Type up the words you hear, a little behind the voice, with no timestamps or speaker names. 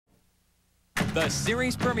The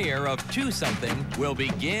series premiere of Two Something will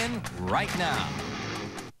begin right now.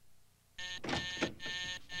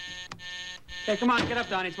 Hey, come on, get up,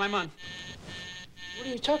 Donnie. It's my month. What are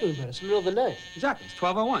you talking about? It's the middle of the night. Exactly. It's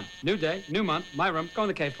 12:01. New day, new month, my room. Go in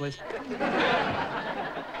the cave, please.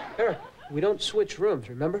 Eric, we don't switch rooms,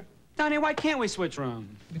 remember? Donnie, why can't we switch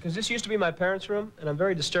rooms? Because this used to be my parents' room, and I'm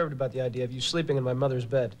very disturbed about the idea of you sleeping in my mother's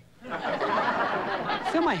bed.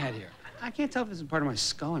 Feel my head here. I can't tell if this is part of my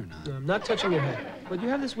skull or not. No, I'm not touching your head. But you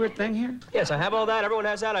have this weird thing here? Yes, I have all that. Everyone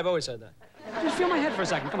has that. I've always said that. Just feel my head for a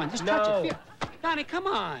second. Come on, just touch it. Feel. Donnie, come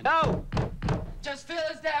on. No! Just feel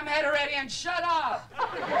his damn head already and shut up!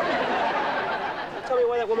 Tell me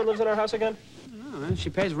why that woman lives in our house again? No,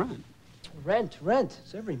 she pays rent. Rent.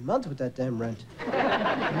 It's every month with that damn rent.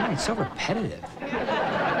 Man, it's so repetitive.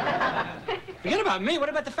 Forget about me. What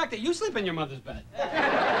about the fact that you sleep in your mother's bed?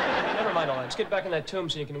 Never mind all that. Just get back in that tomb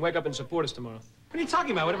so you can wake up and support us tomorrow. What are you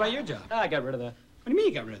talking about? What about your job? I got rid of that. What do you mean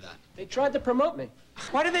you got rid of that? They tried to promote me.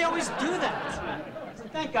 Why do they always do that?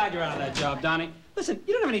 Thank God you're out of that job, Donnie. Listen,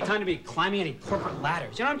 you don't have any time to be climbing any corporate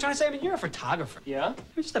ladders. You know what I'm trying to say? I mean, you're a photographer. Yeah?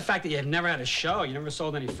 It's just the fact that you've never had a show, you never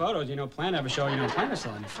sold any photos, you don't plan to have a show, you don't plan to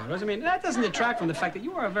sell any photos. I mean, that doesn't detract from the fact that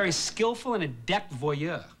you are a very skillful and adept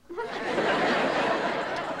voyeur.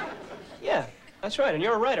 Yeah, that's right. And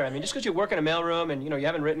you're a writer. I mean, just because you work in a mailroom and, you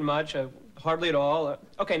haven't written much, hardly at all.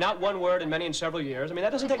 Okay, not one word in many and several years. I mean,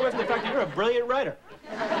 that doesn't take away from the fact that you're a brilliant writer.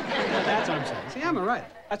 That's what I'm saying. See, I'm a writer.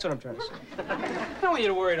 That's what I'm trying to say. I don't want you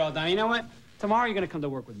to worry at all, Donnie. You know what? Tomorrow you're going to come to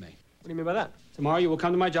work with me. What do you mean by that? Tomorrow you will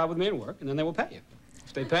come to my job with me and work, and then they will pay you.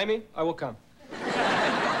 If they pay me, I will come.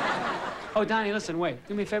 Oh, Donnie, listen, wait.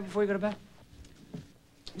 Do me a favor before you go to bed.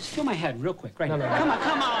 Just feel my head real quick, right now. No.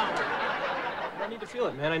 Come on. I don't need to feel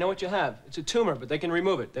it, man. I know what you have. It's a tumor, but they can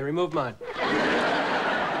remove it. They removed mine.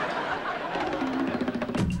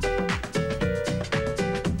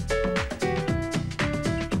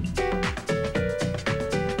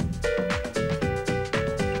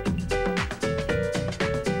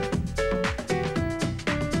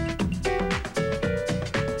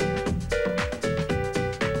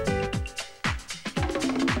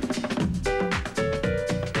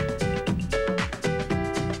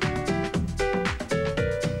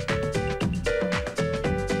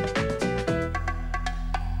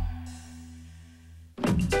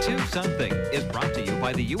 Something is brought to you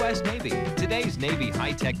by the U.S. Navy. Today's Navy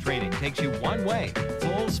high-tech training takes you one way,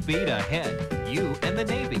 full speed ahead. You and the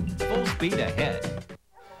Navy, full speed ahead.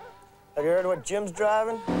 Have you heard what Jim's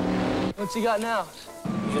driving? What's he got now?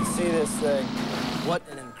 You should see this thing. What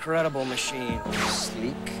an incredible machine.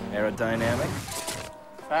 Sleek, aerodynamic.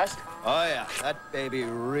 Fast? Oh, yeah, that baby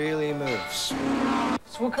really moves.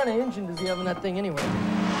 So what kind of engine does he have in that thing anyway?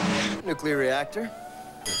 Nuclear reactor.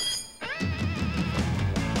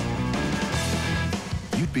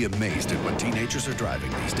 You'd be amazed at what teenagers are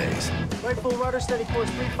driving these days. Right full rudder, steady course,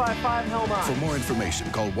 355, helm on. For more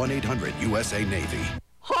information, call 1-800-USA-NAVY.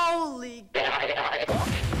 Holy...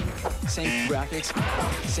 Same graphics,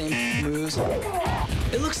 same moves.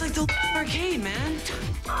 It looks like the arcade, man.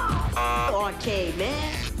 Arcade,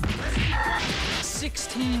 man.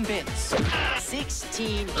 16 bits.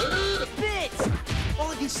 16 bits.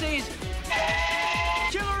 All I can say is...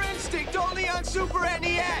 Killer Instinct, only on Super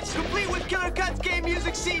NES, complete with Killer Cuts game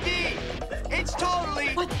music CD. It's totally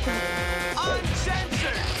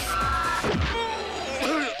uncensored.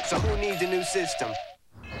 So who needs a new system?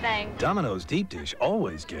 Thanks. Domino's deep dish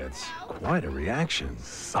always gets quite a reaction.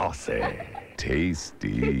 Saucy.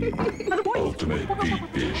 Tasty. Ultimate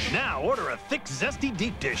deep dish. Now order a thick, zesty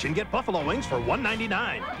deep dish and get buffalo wings for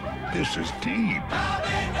 $1.99. This is deep.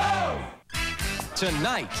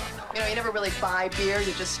 Tonight, You never really buy beer,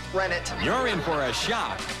 you just rent it. you're in for a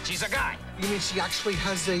shock. She's a guy. You mean she actually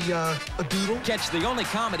has a doodle? Catch the only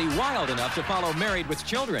comedy wild enough to follow Married with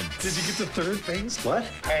Children. Did you get to third base? What?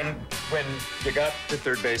 And when you got to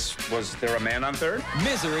third base, was there a man on third?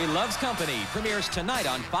 Misery Loves Company premieres tonight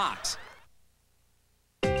on Fox.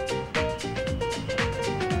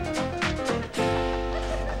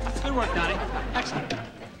 Good work, Donnie. Excellent.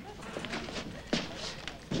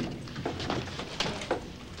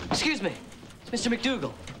 Excuse me, Mr.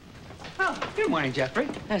 McDougal. Oh, good morning, Jeffrey.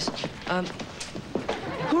 Yes,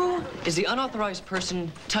 who is the unauthorized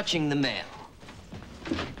person touching the mail?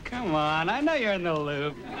 Come on, I know you're in the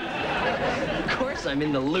loop. Of course I'm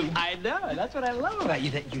in the loop. I know. That's what I love about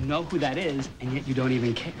you, that you know who that is, and yet you don't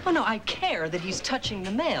even care. Oh, no, I care that he's touching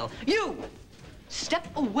the mail. You, step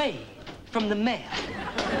away from the mail.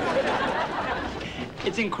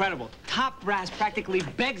 It's incredible. Top brass practically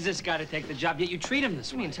begs this guy to take the job, yet you treat him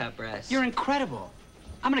this way. What do you mean top brass? You're incredible.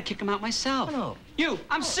 I'm gonna kick him out myself. No. You,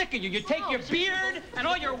 I'm sick of you. You take your beard and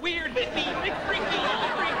all your weird freaky.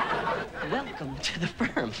 Welcome to the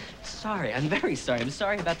firm. Sorry, I'm very sorry. I'm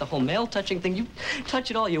sorry about the whole mail touching thing. You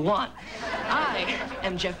touch it all you want. I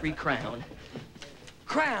am Jeffrey Crown.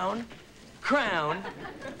 Crown. Crown.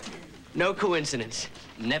 No coincidence.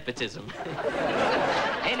 Nepotism.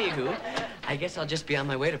 Anywho, I guess I'll just be on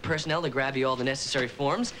my way to personnel to grab you all the necessary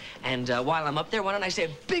forms. And while I'm up there, why don't I say a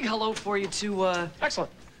big hello for you to,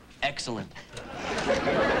 Excellent. Excellent.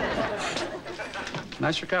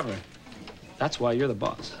 Nice recovery. That's why you're the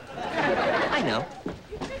boss. I know.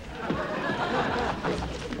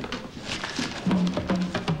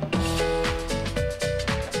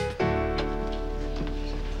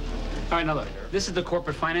 All right, now look, this is the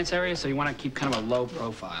corporate finance area, so you want to keep kind of a low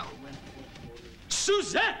profile.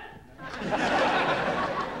 Suzette!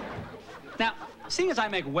 Now, seeing as I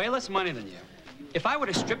make way less money than you, if I were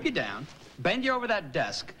to strip you down, bend you over that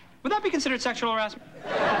desk, would that be considered sexual harassment?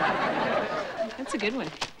 That's a good one.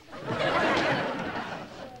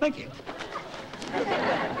 Thank you.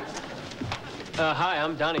 Hi,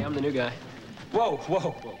 I'm Donnie. I'm the new guy. Whoa,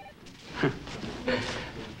 whoa, whoa.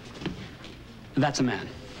 That's a man.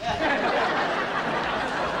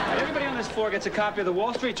 Everybody on this floor gets a copy of the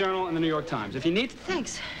Wall Street Journal and the New York Times. If you need...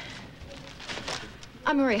 Thanks.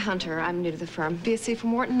 I'm Marie Hunter. I'm new to the firm. BSc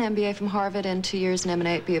from Wharton, MBA from Harvard, and 2 years in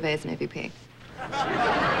M&A at B of A as an AVP.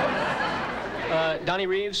 Donnie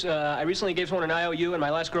Reeves. I recently gave someone an IOU, and my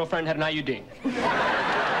last girlfriend had an IUD.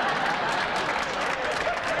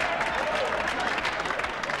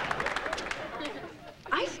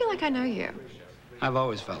 I feel like I know you. I've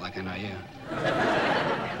always felt like I know you.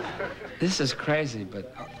 This is crazy,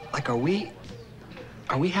 but like, are we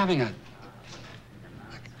having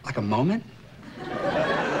like a moment?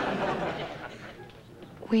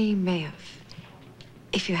 We may have,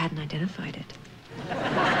 if you hadn't identified it.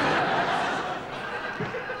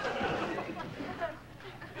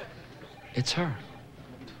 It's her.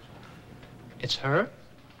 It's her?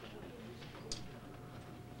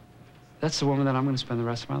 That's the woman that I'm going to spend the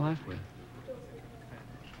rest of my life with.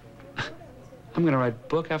 I'm going to write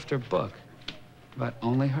book after book about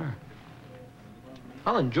only her.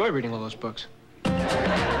 I'll enjoy reading all those books.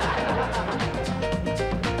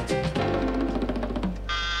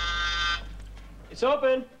 It's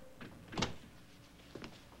open.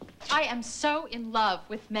 I am so in love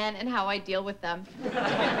with men and how I deal with them.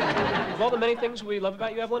 Of all the many things we love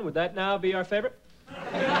about you, Evelyn, would that now be our favorite?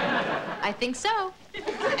 I think so.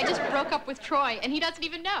 I just broke up with Troy, and he doesn't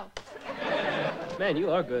even know. Man,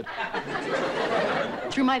 you are good.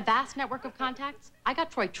 Through my vast network of contacts, I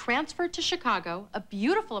got Troy transferred to Chicago, a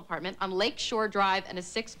beautiful apartment on Lake Shore Drive, and a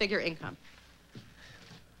 6-figure income.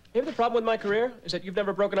 Maybe the problem with my career is that you've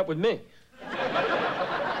never broken up with me. The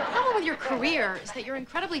problem with your career is that you're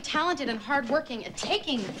incredibly talented and hardworking at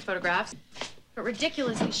taking photographs, but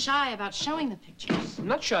ridiculously shy about showing the pictures. I'm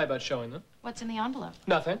not shy about showing them. What's in the envelope?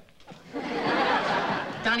 Nothing.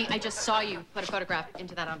 Donnie, I just saw you put a photograph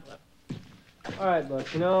into that envelope. All right,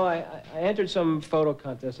 look, you know, I entered some photo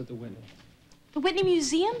contest at the Whitney. The Whitney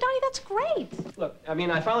Museum, Donnie? That's great. Look, I mean,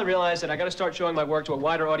 I finally realized that I got to start showing my work to a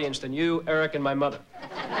wider audience than you, Eric, and my mother.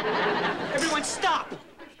 Everyone stop! All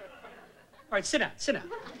right, sit down, sit down.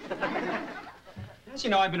 As you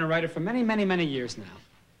know, I've been a writer for many, many, many years now.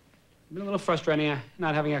 It's been a little frustrating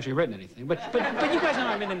not having actually written anything. But you guys know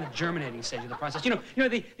I'm in the germinating stage of the process. You know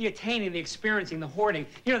the attaining, the experiencing, the hoarding.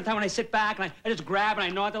 You know the time when I sit back and I just grab and I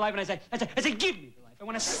gnaw at the life and I say, give me the life. I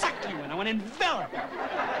want to suck you in. I want to envelop you.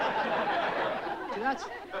 See,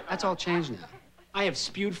 that's all changed now. I have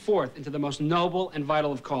spewed forth into the most noble and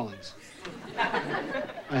vital of callings.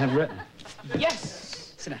 I have written.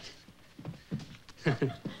 Yes! Sit down.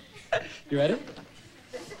 You ready?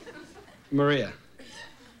 Maria.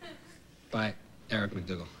 By Eric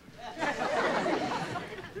McDougall.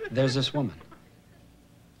 There's this woman.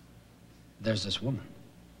 There's this woman.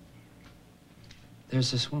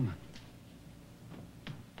 There's this woman.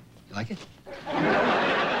 You like it?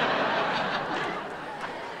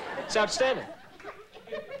 It's outstanding.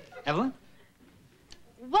 Evelyn?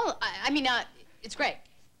 Well, I mean, it's great.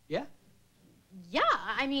 Yeah? Yeah,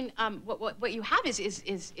 I mean, what you have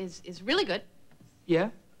is really good.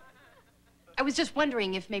 Yeah? I was just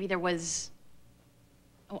wondering if maybe there was...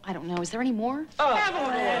 Oh, I don't know. Is there any more? Oh.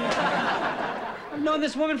 Evelyn! I've known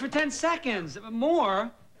this woman for 10 seconds.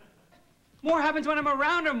 More? More happens when I'm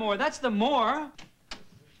around her more. That's the more.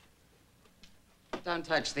 Don't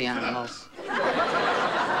touch the animals.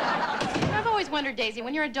 I've always wondered, Daisy,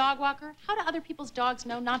 when you're a dog walker, how do other people's dogs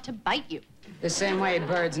know not to bite you? The same way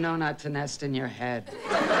birds know not to nest in your head.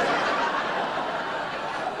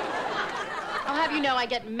 I'll have have you know I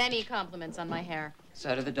get many compliments on my hair.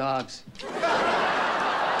 So do the dogs.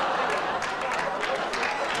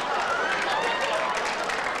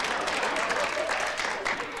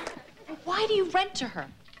 Why do you rent to her?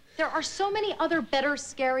 There are so many other better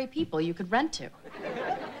scary people you could rent to.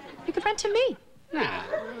 You could rent to me. Nah,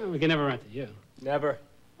 we can never rent to you. Never.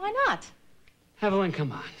 Why not? Evelyn,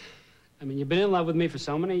 come on. I mean, you've been in love with me for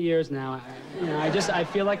so many years now. I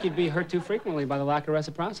feel like you'd be hurt too frequently by the lack of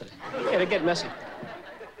reciprocity. Yeah, to get messy.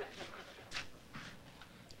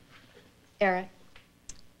 Eric,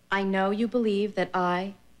 I know you believe that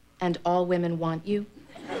I and all women want you,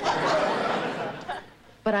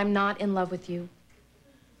 but I'm not in love with you,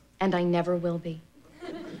 and I never will be.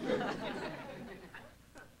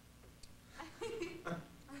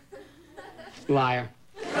 Liar.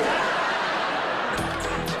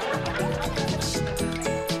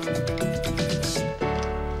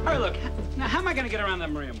 All right, look, now how am I going to get around that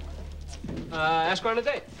Maria more? Ask her on a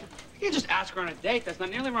date. You can't just ask her on a date. That's not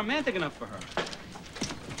nearly romantic enough for her.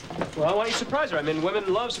 Well, why don't you surprise her? I mean,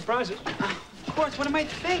 women love surprises. Of course, what am I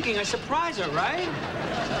thinking? I surprise her, right?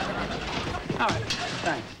 All right,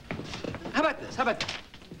 thanks. How about this?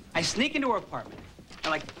 I sneak into her apartment.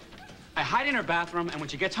 I hide in her bathroom, and when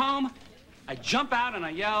she gets home, I jump out and I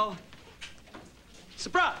yell,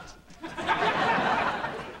 surprise!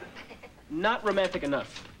 Not romantic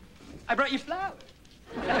enough. I brought you flowers.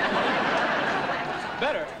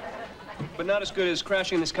 Better, but not as good as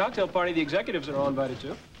crashing this cocktail party the executives are all invited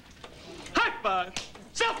to. High five!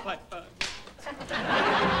 Self-high five!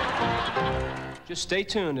 Just stay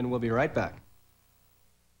tuned and we'll be right back.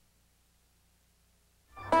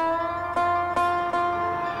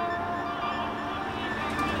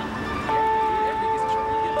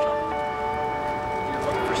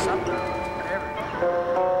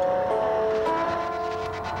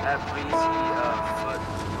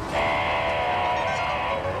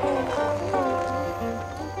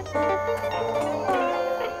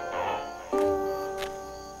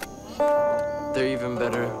 They're even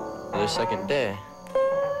better their second day.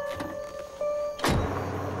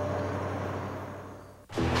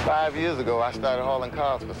 5 years ago, I started hauling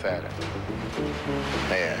cars for Saturn.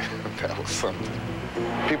 Man, that was something.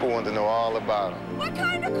 People wanted to know all about them. What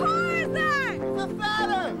kind of car is that? It's a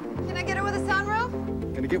Saturn! Can I get it with a sunroof?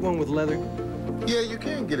 Can I get one with leather? Yeah, you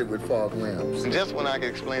can get it with fog lamps. And just when I could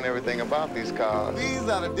explain everything about these cars, these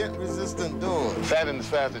are the dent-resistant doors. Saturn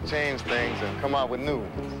decides to change things and come out with new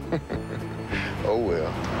ones. Oh,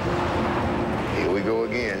 well. Here we go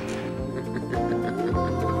again.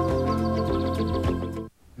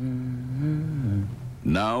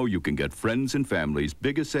 Now you can get friends and family's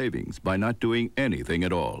biggest savings by not doing anything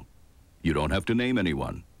at all. You don't have to name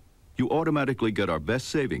anyone. You automatically get our best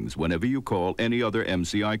savings whenever you call any other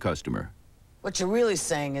MCI customer. What you're really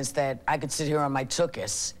saying is that I could sit here on my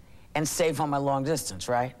Tookus and save on my long distance,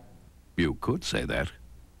 right? You could say that.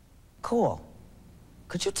 Cool.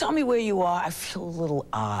 Could you tell me where you are? I feel a little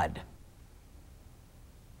odd.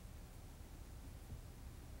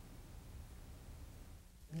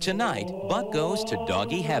 Tonight, Buck goes to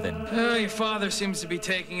doggy heaven. Oh, your father seems to be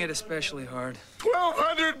taking it especially hard.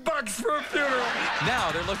 $1,200 for a funeral.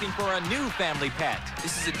 Now they're looking for a new family pet.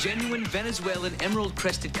 This is a genuine Venezuelan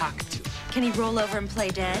emerald-crested cockatoo. Can he roll over and play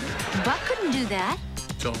dead? Buck couldn't do that.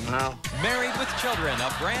 Till now. Married with Children,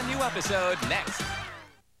 a brand new episode next.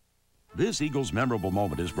 This Eagles memorable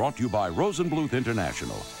moment is brought to you by Rosenbluth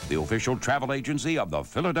International, the official travel agency of the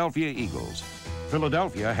Philadelphia Eagles.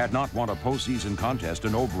 Philadelphia had not won a postseason contest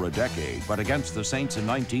in over a decade, but against the Saints in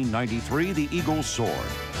 1993, the Eagles soared.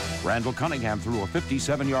 Randall Cunningham threw a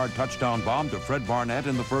 57-yard touchdown bomb to Fred Barnett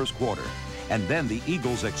in the first quarter, and then the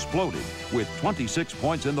Eagles exploded with 26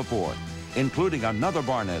 points in the fourth, including another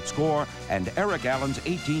Barnett score and Eric Allen's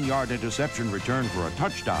 18-yard interception return for a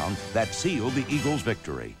touchdown that sealed the Eagles'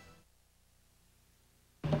 victory.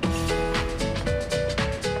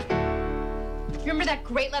 Remember that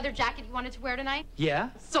great leather jacket you wanted to wear tonight? Yeah?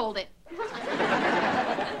 Sold it.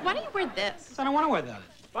 Why don't you wear this? I don't want to wear that.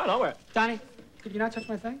 Fine, I'll wear it. Donnie, could you not touch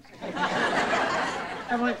my things?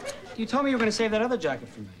 Evelyn, you told me you were going to save that other jacket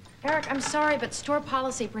for me. Eric, I'm sorry, but store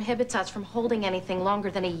policy prohibits us from holding anything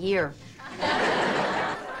longer than a year.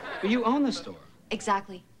 But you own the store.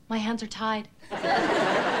 Exactly. My hands are tied.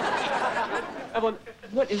 Evelyn,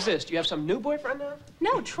 what is this? Do you have some new boyfriend now?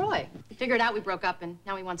 No, Troy. We figured out we broke up, and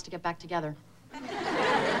now he wants to get back together.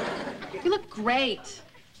 You look great.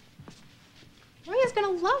 Maria's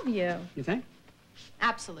gonna love you. You think?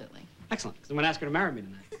 Absolutely. Excellent, because I'm going to ask her to marry me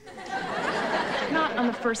tonight. Not on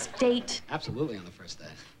the first date. Absolutely on the first date.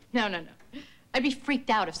 No. I'd be freaked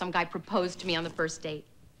out if some guy proposed to me on the first date.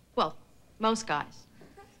 Well, most guys.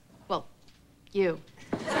 Well, You.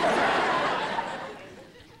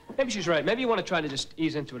 Maybe she's right. Maybe you want to try to just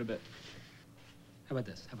ease into it a bit. How about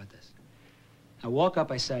this? How about this? I walk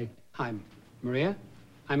up, I say, "Hi, Maria.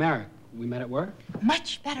 I'm Eric. We met at work.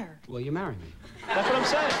 Much better. Will you marry me?" That's what I'm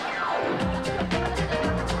saying.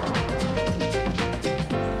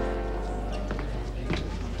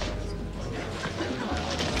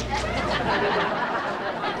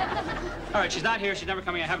 All right, she's not here. She's never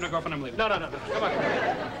coming. I have no girlfriend. I'm leaving. No. Come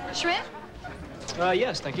on. Shrimp?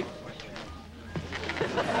 Yes, thank you.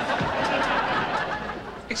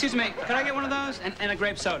 Excuse me, could I get one of those? And a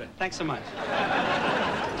grape soda. Thanks so much.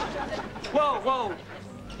 Whoa.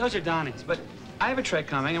 Those are Donnie's, but I have a tray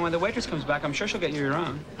coming, and when the waitress comes back, I'm sure she'll get you your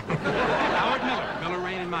own. Howard Miller,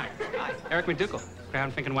 Rain, and Meyer. Hi. Eric McDougal,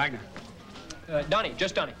 Crown, Fink, and Wagner. Donnie,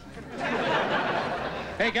 just Donnie.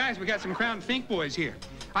 Hey, guys, we got some Crown Fink boys here.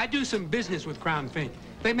 I do some business with Crown Fink.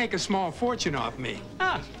 They make a small fortune off me.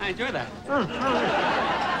 Ah, I enjoy that.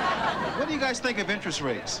 What do you guys think of interest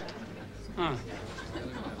rates?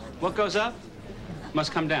 What goes up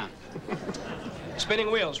must come down.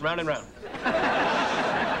 Spinning wheels, round and round.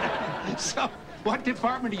 So, what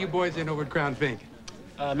department are you boys in over at Crown Fink?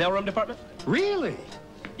 Mailroom department. Really?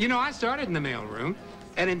 You know, I started in the mailroom,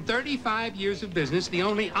 and in 35 years of business, the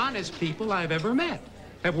only honest people I've ever met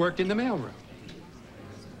have worked in the mailroom.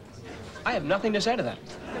 I have nothing to say to that.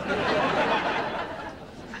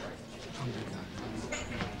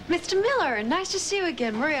 Mr. Miller, nice to see you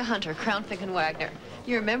again. Maria Hunter, Crown, Fink, and Wagner.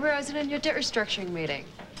 You remember I was in your debt restructuring meeting.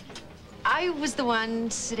 I was the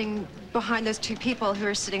one sitting behind those two people who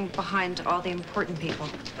are sitting behind all the important people.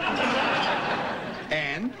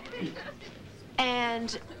 And?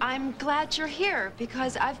 And I'm glad you're here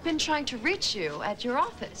because I've been trying to reach you at your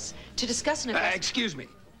office to discuss an investment. Excuse me.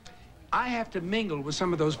 I have to mingle with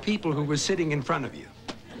some of those people who were sitting in front of you.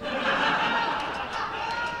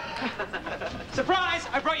 Surprise!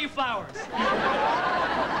 I brought you flowers.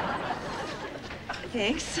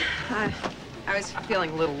 Thanks. I was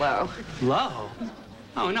feeling a little low. Low?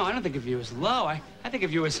 Oh, no, I don't think of you as low. I think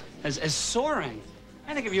of you as soaring.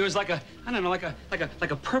 I think of you as like a, I don't know, like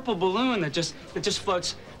a purple balloon that just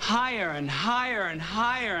floats higher and higher and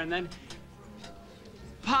higher and then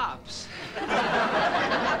pops.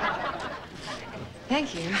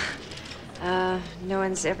 Thank you. No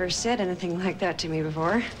one's ever said anything like that to me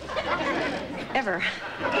before. Ever.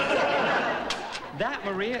 That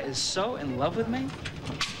Maria is so in love with me?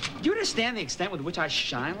 Do you understand the extent with which I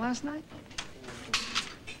shined last night?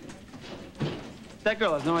 That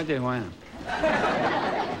girl has no idea who I am.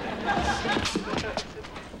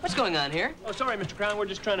 What's going on here? Oh, sorry, Mr. Crown. We're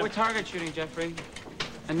just trying to... We're target shooting, Jeffrey.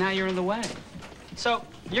 And now you're in the way. So,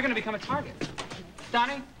 you're going to become a target.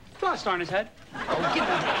 Donnie, throw a star in his head. Oh, give me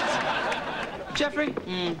that. Jeffrey?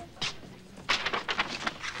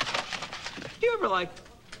 Do you ever, like,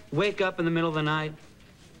 wake up in the middle of the night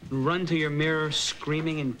and run to your mirror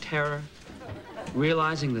screaming in terror,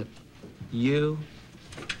 realizing that you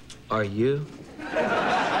are you?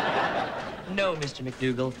 No, Mr.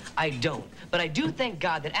 McDougal, I don't. But I do thank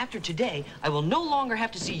God that after today, I will no longer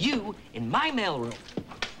have to see you in my mailroom.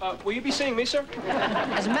 Will you be seeing me, sir?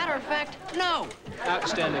 As a matter of fact, no.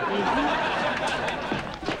 Outstanding.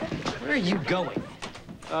 Where are you going?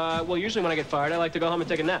 Well, usually when I get fired, I like to go home and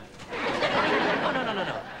take a nap. Oh,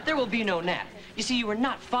 no. There will be no nap. You see, you were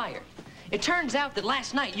not fired. It turns out that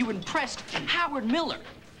last night you impressed Howard Miller,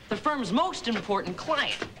 the firm's most important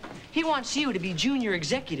client. He wants you to be junior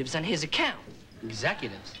executives on his account.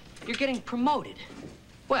 Executives? You're getting promoted.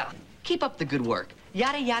 Well, keep up the good work.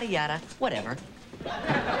 Yada, yada, yada, whatever.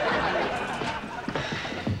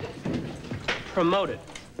 Promoted.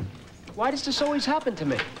 Why does this always happen to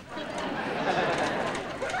me?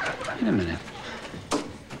 Wait a minute.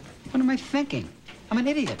 What am I thinking? I'm an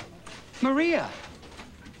idiot. Maria.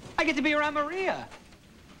 I get to be around Maria.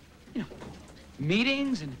 You know,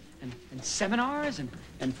 meetings and seminars and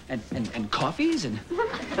coffees and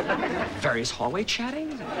various hallway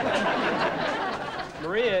chattings.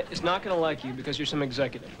 Maria is not going to like you because you're some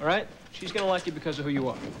executive, all right? She's going to like you because of who you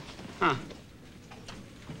are. Huh.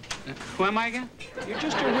 Who am I again? You're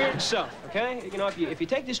just your weird self, okay? You know, if you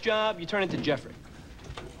take this job, you turn into Jeffrey.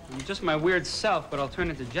 I'm just my weird self, but I'll turn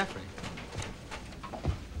into Jeffrey.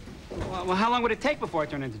 Well, how long would it take before I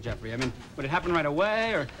turn into Jeffrey? I mean, would it happen right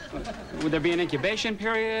away, or would there be an incubation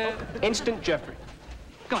period? Instant Jeffrey.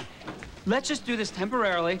 Come on. Let's just do this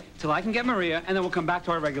temporarily till I can get Maria, and then we'll come back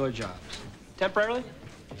to our regular jobs. Temporarily?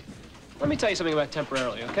 Let me tell you something about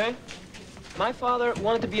temporarily, okay? My father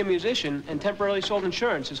wanted to be a musician and temporarily sold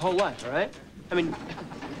insurance his whole life, all right? I mean,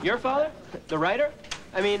 your father, the writer,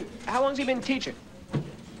 I mean, how long's he been teaching?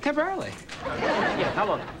 Temporarily. Yeah, how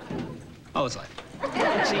long? all his life.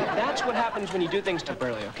 See, that's what happens when you do things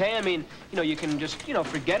temporarily, okay? I mean, you can just,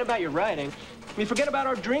 forget about your writing. I mean, forget about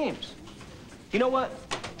our dreams. You know what?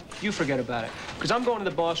 You forget about it. Because I'm going to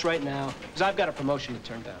the boss right now, because I've got a promotion to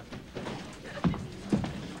turn down.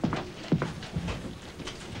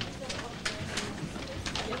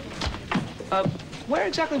 Where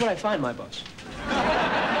exactly would I find my boss?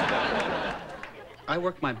 I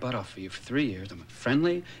worked my butt off for you for 3 years. I'm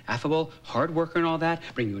friendly, affable, hard worker and all that.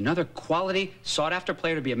 Bring you another quality, sought-after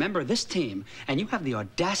player to be a member of this team, and you have the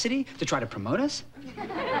audacity to try to promote us?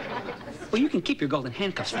 Well, you can keep your golden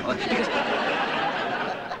handcuffs, fella, because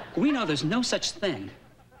we know there's no such thing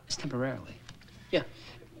as temporarily. Yeah.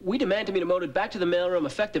 We demand to be demoted back to the mailroom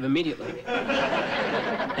effective immediately.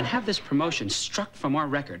 And have this promotion struck from our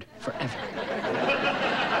record forever.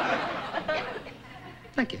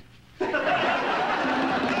 Thank you.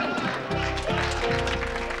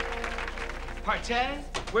 Portia,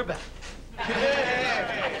 we're back.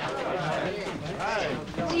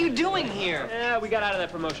 What are you doing here? Yeah, we got out of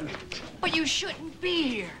that promotion. But you shouldn't be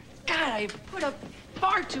here. God, I've put up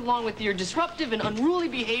far too long with your disruptive and unruly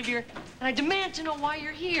behavior, and I demand to know why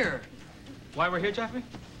you're here. Why we're here, Jeffrey?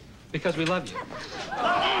 Because we love you.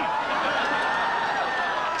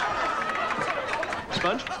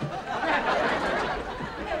 Sponge?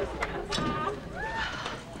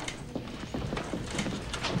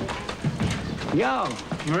 Yo,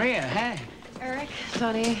 Maria, hey. Eric,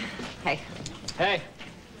 Tony, hey. Hey.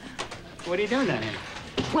 What are you doing down here?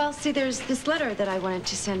 Well, see, there's this letter that I wanted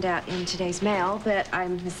to send out in today's mail, but I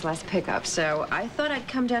missed the last pickup, so I thought I'd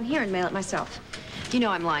come down here and mail it myself. You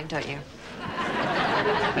know I'm lying, don't you?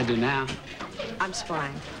 I do now. I'm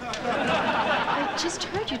spying. I just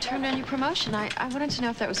heard you turned down your promotion. I wanted to know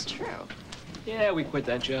if that was true. Yeah, we quit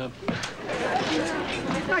that job.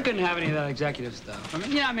 I couldn't have any of that executive stuff.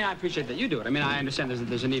 I appreciate that you do it. I understand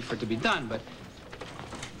there's a need for it to be done, but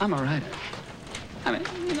I'm a writer.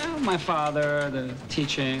 My father, the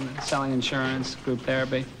teaching, the selling insurance, group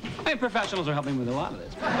therapy. Professionals are helping with a lot of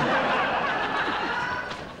this.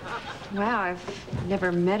 Wow, I've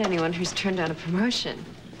never met anyone who's turned down a promotion.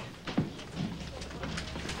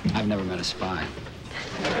 I've never met a spy.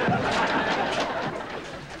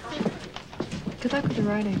 Good luck with the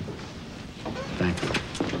writing. Thank you.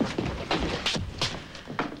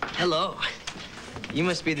 Hello. You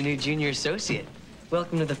must be the new junior associate.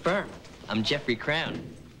 Welcome to the firm. I'm Jeffrey Crown.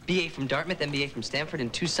 BA from Dartmouth, MBA from Stanford,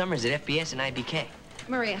 and 2 summers at FBS and IBK.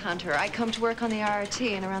 Maria Hunter. I come to work on the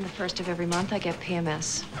IRT, and around the 1st of every month, I get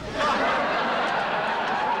PMS.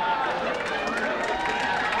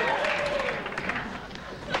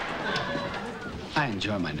 I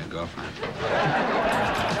enjoy my new girlfriend.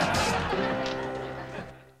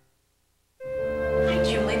 Hi,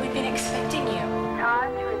 Julie. We've been expecting you.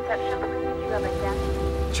 Todd, to reception, please. You have a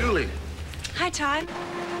guest. Julie. Hi, Todd.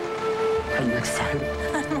 Are you excited?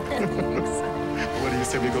 What do you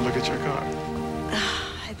say we go look at your car?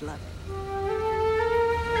 I'd love it.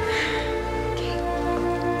 Okay.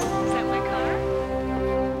 Is that my car?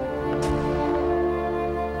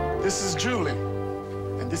 This is Julie,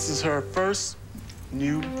 and this is her first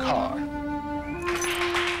new car.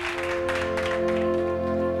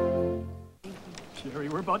 Jerry,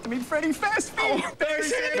 we're about to meet Freddie Fast Food. Oh, there he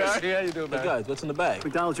is. Hey, how you doing, man? Hey, guys, what's in the bag?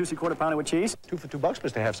 McDonald's juicy quarter pounder with cheese. 2 for $2,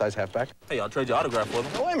 Mr. Half-size halfback. Hey, I'll trade your autograph for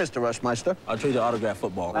them. No way, Mr. Rushmeister. I'll trade your autograph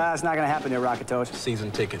football. It's not gonna happen here, Rocket Toast.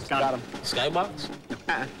 Season tickets. Got him. Skybox?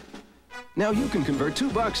 Now you can convert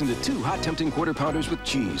 $2 into 2 hot, tempting quarter pounders with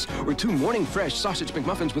cheese, or 2 morning fresh sausage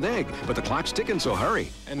McMuffins with egg. But the clock's ticking, so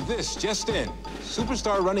hurry. And this just in.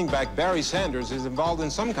 Superstar running back Barry Sanders is involved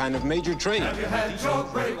in some kind of major trade. Have you had your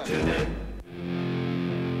break today?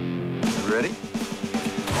 Ready?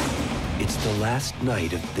 It's the last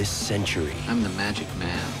night of this century. I'm the magic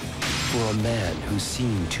man. For a man who's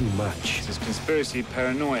seen too much. This is conspiracy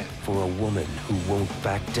paranoia. For a woman who won't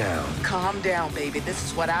back down. Calm down, baby. This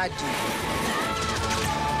is what I do.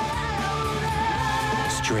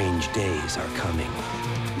 Strange days are coming.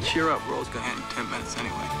 Cheer up, Rose. Go ahead in 10 minutes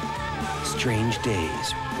anyway. Strange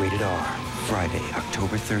Days, rated R. Friday,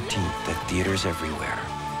 October 13th at theaters everywhere.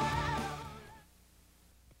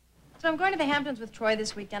 So I'm going to the Hamptons with Troy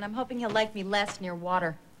this weekend. I'm hoping he'll like me less near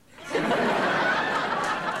water.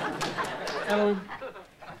 Ellen,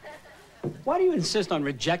 why do you insist on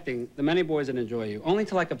rejecting the many boys that enjoy you, only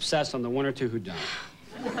to, obsess on the 1 or 2 who don't?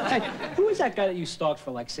 Hey, who was that guy that you stalked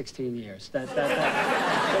for, 16 years? There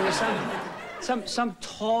was some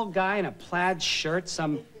tall guy in a plaid shirt,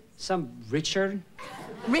 some Richard?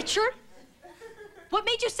 Richard? What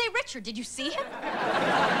made you say Richard? Did you see him?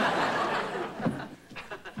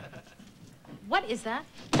 What is that?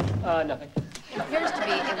 Nothing. It appears to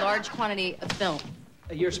be a large quantity of film.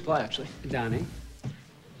 A year's supply, actually. Donnie,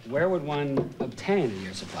 where would one obtain a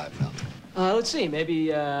year's supply of film? Let's see, maybe,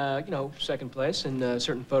 you know, second place in a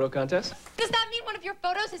certain photo contest. Does that mean one of your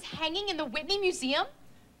photos is hanging in the Whitney Museum?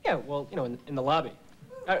 Yeah, well, you know, in the lobby.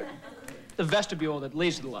 The vestibule that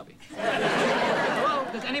leads to the lobby. Hello?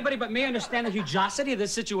 Does anybody but me understand the hugosity of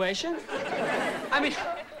this situation? I mean,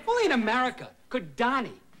 only in America could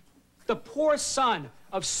Donnie, the poor son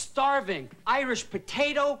of starving Irish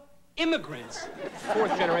potato immigrants.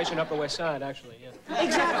 Fourth generation Upper West Side, actually, yeah.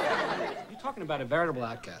 Exactly. You're talking about a veritable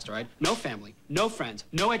outcast, all right? No family, no friends,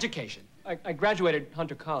 no education. I graduated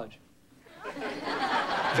Hunter College.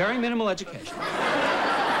 Very minimal education.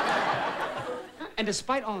 And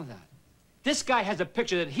despite all of that, this guy has a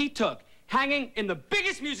picture that he took hanging in the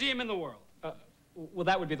biggest museum in the world. Well,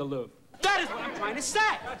 that would be the Louvre. That is what I'm trying to say.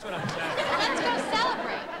 That's what I'm saying. Let's go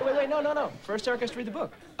celebrate. Wait, no. First, Eric has to read the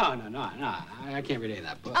book. Oh, no. I can't read any of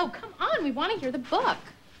that book. Oh, come on. We want to hear the book.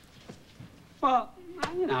 Well,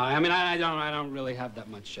 you know, I mean, I don't really have that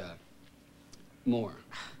much, more.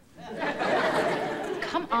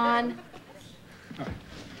 Come on.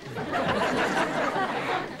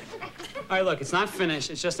 All right, look, it's not finished.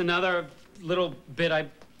 It's just another little bit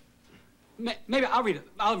maybe I'll read it.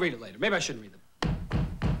 I'll read it later. Maybe I shouldn't read the book.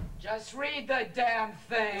 Just read the damn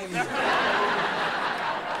thing.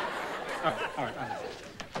 All right.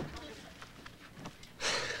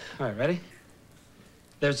 All right, ready?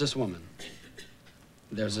 There's this woman.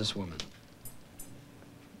 There's this woman.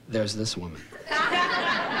 There's this woman.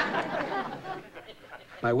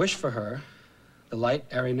 My wish for her, the light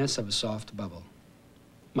airiness of a soft bubble.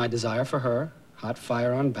 My desire for her, hot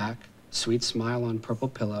fire on back, sweet smile on purple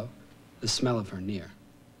pillow, the smell of her near.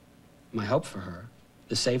 My hope for her,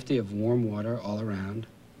 the safety of warm water all around,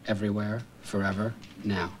 everywhere, forever,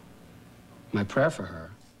 now. My prayer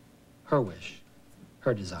for her wish,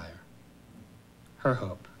 her desire, her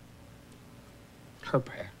hope, her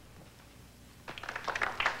prayer.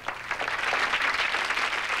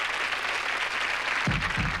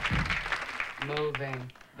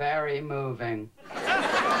 Moving, very moving.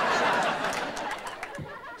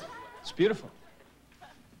 It's beautiful.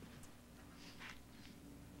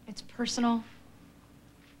 It's personal.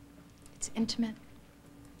 It's intimate.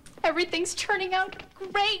 Everything's turning out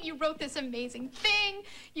great. You wrote this amazing thing.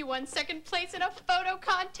 You won second place in a photo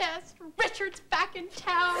contest. Richard's back in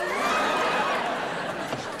town.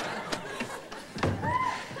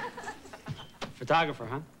 Photographer,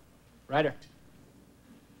 huh? Writer.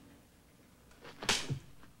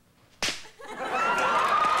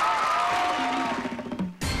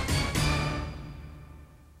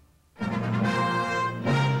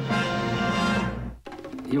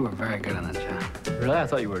 You were very good on that show. Really? I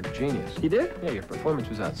thought you were a genius. You did? Yeah, your performance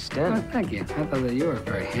was outstanding. Oh, thank you. I thought that you were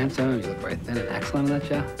very handsome. You look very thin and excellent on that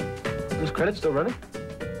show. Those credits still running?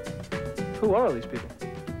 Who are all these people?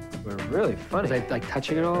 We're really funny. Was I, like,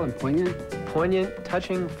 touching it all and poignant? Poignant,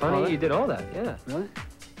 touching, funny. You did all that, yeah. Really?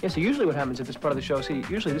 Yeah, so usually what happens at this part of the show,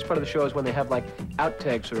 usually this part of the show is when they have, like,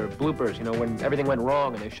 outtakes or bloopers, you know, when everything went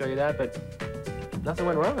wrong and they show you that, but nothing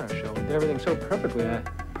went wrong on our show. We did everything so perfectly.